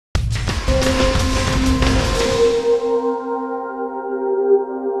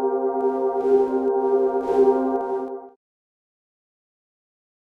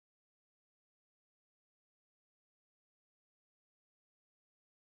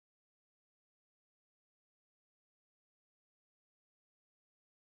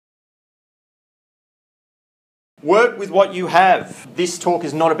Work with what you have. This talk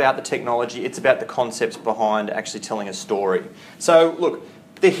is not about the technology, it's about the concepts behind actually telling a story. So look,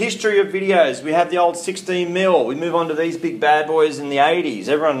 the history of videos, we have the old 16mm, we move on to these big bad boys in the 80s.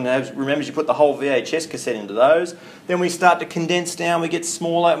 Everyone remembers you put the whole VHS cassette into those. Then we start to condense down, we get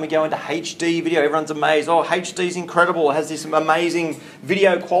smaller and we go into HD video. Everyone's amazed, oh HD's incredible, it has this amazing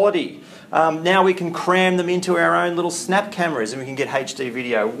video quality. Now we can cram them into our own little snap cameras and we can get HD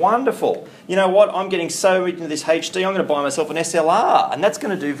video. Wonderful. You know what, I'm getting so into this HD, I'm going to buy myself an SLR and that's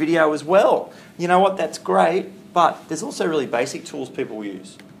going to do video as well. You know what, that's great. But there's also really basic tools people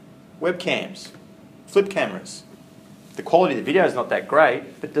use. Webcams, flip cameras. The quality of the video is not that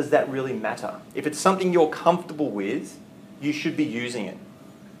great, but does that really matter? If it's something you're comfortable with, you should be using it.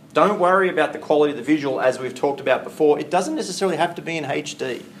 Don't worry about the quality of the visual, as we've talked about before. It doesn't necessarily have to be in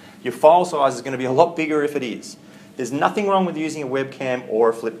HD. Your file size is going to be a lot bigger if it is. There's nothing wrong with using a webcam or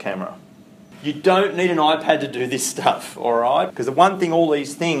a flip camera. You don't need an iPad to do this stuff, alright? Because the one thing all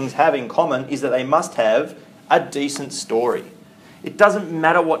these things have in common is that they must have a decent story. It doesn't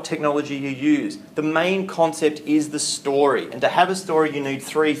matter what technology you use. The main concept is the story. And to have a story, you need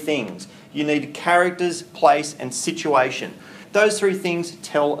three things. You need characters, place, and situation. Those three things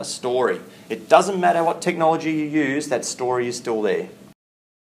tell a story. It doesn't matter what technology you use, that story is still there.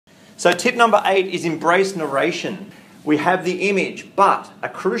 So tip number 8 is embrace narration. We have the image, but a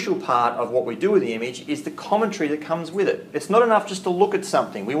crucial part of what we do with the image is the commentary that comes with it. It's not enough just to look at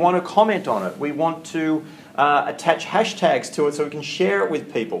something. We want to comment on it. We want to attach hashtags to it so we can share it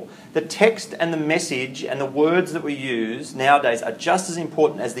with people. The text and the message and the words that we use nowadays are just as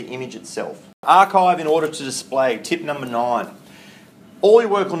important as the image itself. Archive in order to display. Tip number 9. All your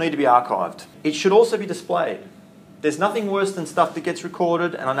work will need to be archived. It should also be displayed. There's nothing worse than stuff that gets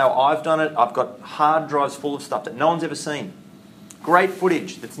recorded, and I know I've done it. I've got hard drives full of stuff that no one's ever seen. Great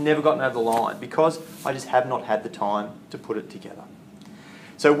footage that's never gotten over the line because I just have not had the time to put it together.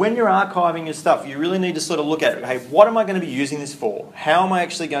 So when you're archiving your stuff, you really need to sort of look at it. Hey, what am I going to be using this for? How am I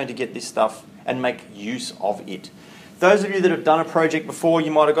actually going to get this stuff and make use of it? Those of you that have done a project before,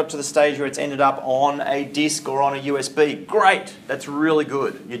 you might have got to the stage where it's ended up on a disk or on a USB. Great, that's really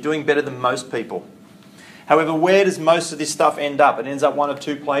good. You're doing better than most people. However, where does most of this stuff end up? It ends up one of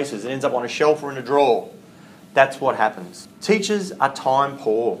two places. It ends up on a shelf or in a drawer. That's what happens. Teachers are time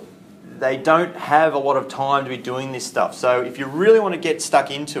poor. They don't have a lot of time to be doing this stuff. So if you really want to get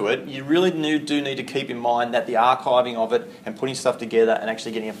stuck into it, you really do need to keep in mind that the archiving of it and putting stuff together and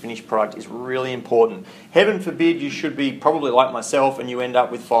actually getting a finished product is really important. Heaven forbid you should be probably like myself and you end up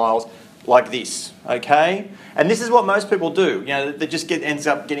with files like this, okay? And this is what most people do. You know, they just ends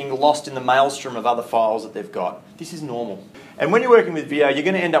up getting lost in the maelstrom of other files that they've got. This is normal. And when you're working with video, you're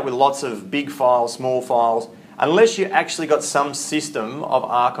going to end up with lots of big files, small files, unless you actually got some system of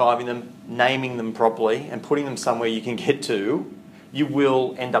archiving them, naming them properly, and putting them somewhere you can get to, you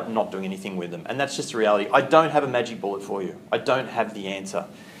will end up not doing anything with them. And that's just the reality. I don't have a magic bullet for you. I don't have the answer.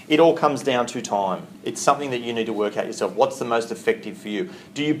 It all comes down to time. It's something that you need to work out yourself. What's the most effective for you?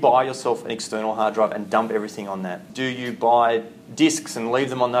 Do you buy yourself an external hard drive and dump everything on that? Do you buy discs and leave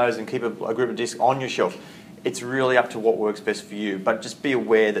them on those and keep a group of discs on your shelf? It's really up to what works best for you, but just be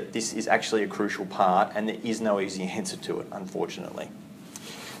aware that this is actually a crucial part and there is no easy answer to it, unfortunately.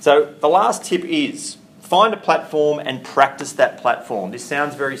 So the last tip is find a platform and practice that platform. This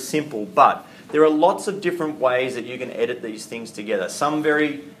sounds very simple, but there are lots of different ways that you can edit these things together. Some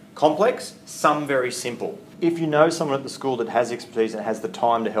very complex, some very simple. If you know someone at the school that has expertise and has the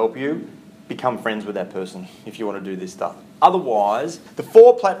time to help you, become friends with that person if you want to do this stuff. Otherwise, the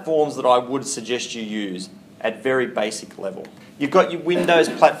 4 platforms that I would suggest you use at very basic level. You've got your Windows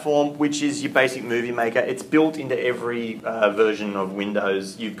platform, which is your basic movie maker. It's built into every version of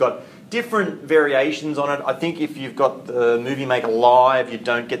Windows. You've got different variations on it. I think if you've got the Movie Maker Live, you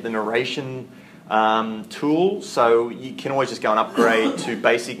don't get the narration tool, so you can always just go and upgrade to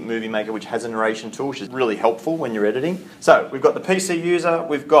basic Movie Maker, which has a narration tool, which is really helpful when you're editing. So we've got the PC user,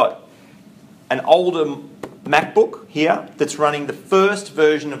 we've got an older MacBook here that's running the first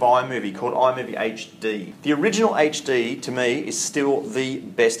version of iMovie called iMovie HD. The original HD, to me, is still the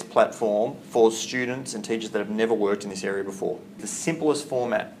best platform for students and teachers that have never worked in this area before. The simplest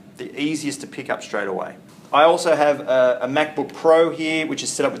format, the easiest to pick up straight away. I also have a MacBook Pro here, which is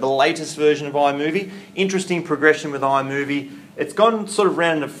set up with the latest version of iMovie. Interesting progression with iMovie. It's gone sort of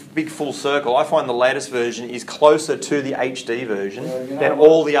round in a big full circle. I find the latest version is closer to the HD version than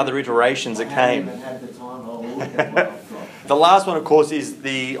all the other iterations that came. The last one, of course, is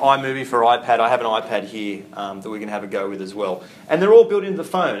the iMovie for iPad. I have an iPad here that we can have a go with as well. And they're all built into the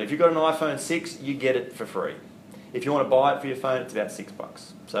phone. If you've got an iPhone 6, you get it for free. If you want to buy it for your phone, it's about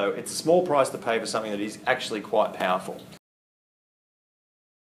 $6. So it's a small price to pay for something that is actually quite powerful.